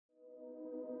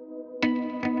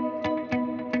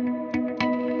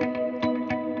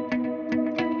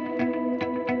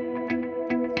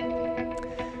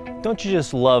Don't you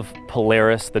just love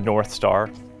Polaris, the North Star?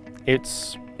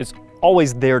 It's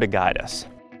always there to guide us.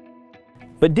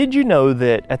 But did you know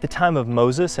that at the time of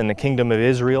Moses and the Kingdom of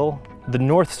Israel, the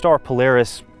North Star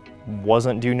Polaris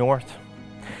wasn't due north?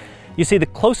 You see, the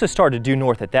closest star to due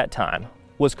north at that time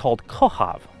was called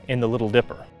Kochab in the Little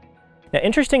Dipper. Now,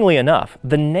 interestingly enough,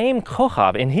 the name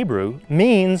Kochab in Hebrew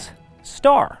means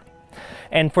star.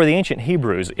 And for the ancient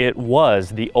Hebrews, it was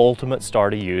the ultimate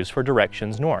star to use for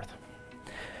directions north.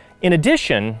 In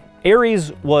addition,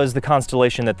 Aries was the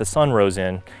constellation that the sun rose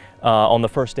in on the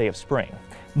first day of spring.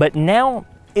 But now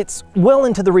it's well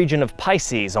into the region of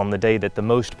Pisces on the day that the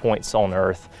most points on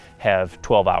Earth have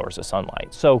 12 hours of sunlight.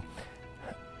 So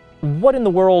what in the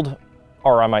world,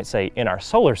 or I might say in our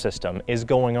solar system, is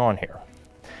going on here?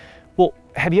 Well,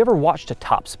 have you ever watched a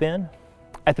top spin?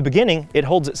 At the beginning, it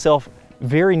holds itself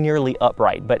very nearly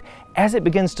upright, but as it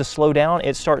begins to slow down,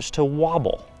 it starts to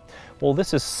wobble. Well,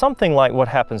 this is something like what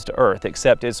happens to Earth,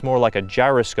 except it's more like a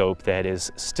gyroscope that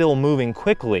is still moving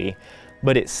quickly,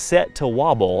 but it's set to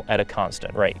wobble at a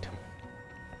constant rate.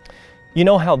 You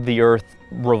know how the Earth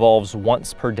revolves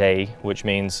once per day, which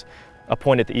means a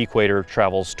point at the equator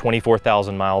travels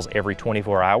 24,000 miles every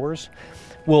 24 hours?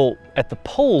 Well, at the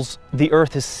poles, the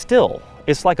Earth is still.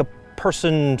 It's like a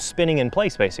person spinning in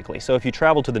place, basically. So if you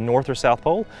travel to the North or South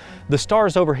Pole, the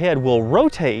stars overhead will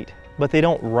rotate, but they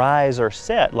don't rise or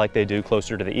set like they do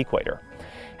closer to the equator.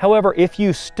 However, if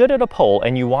you stood at a pole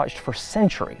and you watched for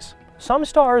centuries, some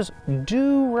stars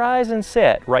do rise and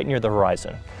set right near the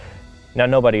horizon. Now,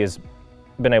 nobody has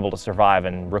been able to survive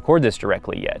and record this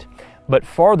directly yet, but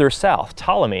farther south,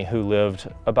 Ptolemy, who lived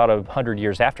about 100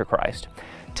 years after Christ,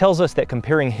 tells us that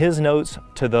comparing his notes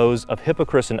to those of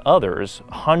Hippocrates and others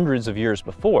hundreds of years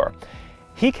before,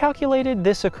 he calculated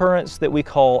this occurrence that we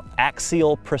call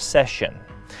axial precession.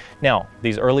 Now,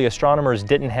 these early astronomers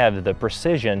didn't have the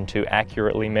precision to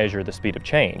accurately measure the speed of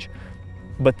change,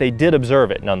 but they did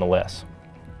observe it nonetheless.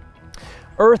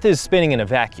 Earth is spinning in a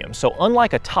vacuum, so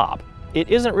unlike a top, it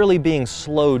isn't really being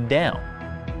slowed down.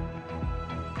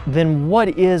 Then what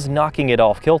is knocking it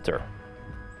off kilter?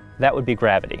 That would be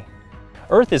gravity.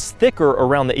 Earth is thicker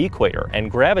around the equator,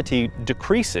 and gravity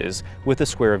decreases with the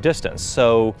square of distance.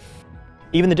 So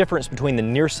even the difference between the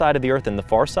near side of the Earth and the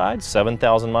far side,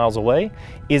 7,000 miles away,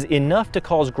 is enough to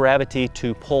cause gravity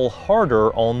to pull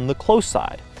harder on the close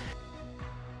side.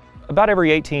 About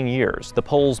every 18 years, the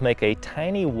poles make a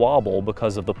tiny wobble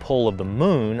because of the pull of the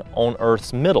moon on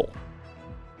Earth's middle.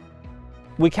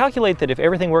 We calculate that if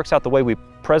everything works out the way we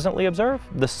presently observe,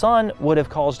 the sun would have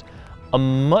caused a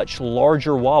much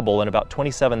larger wobble in about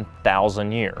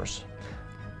 27,000 years.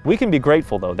 We can be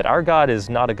grateful, though, that our God is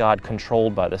not a God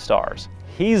controlled by the stars.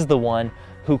 He's the one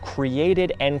who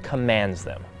created and commands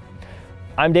them.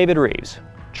 I'm David Rives.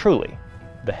 Truly,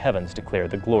 the heavens declare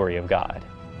the glory of God.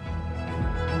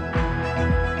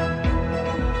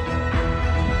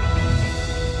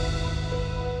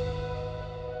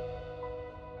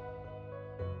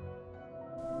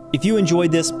 If you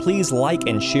enjoyed this, please like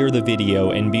and share the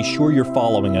video, and be sure you're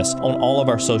following us on all of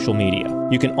our social media.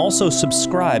 You can also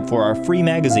subscribe for our free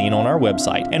magazine on our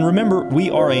website. And remember, we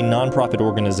are a nonprofit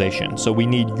organization, so we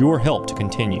need your help to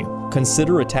continue.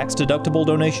 Consider a tax-deductible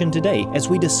donation today as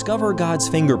we discover God's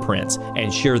fingerprints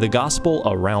and share the gospel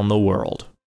around the world.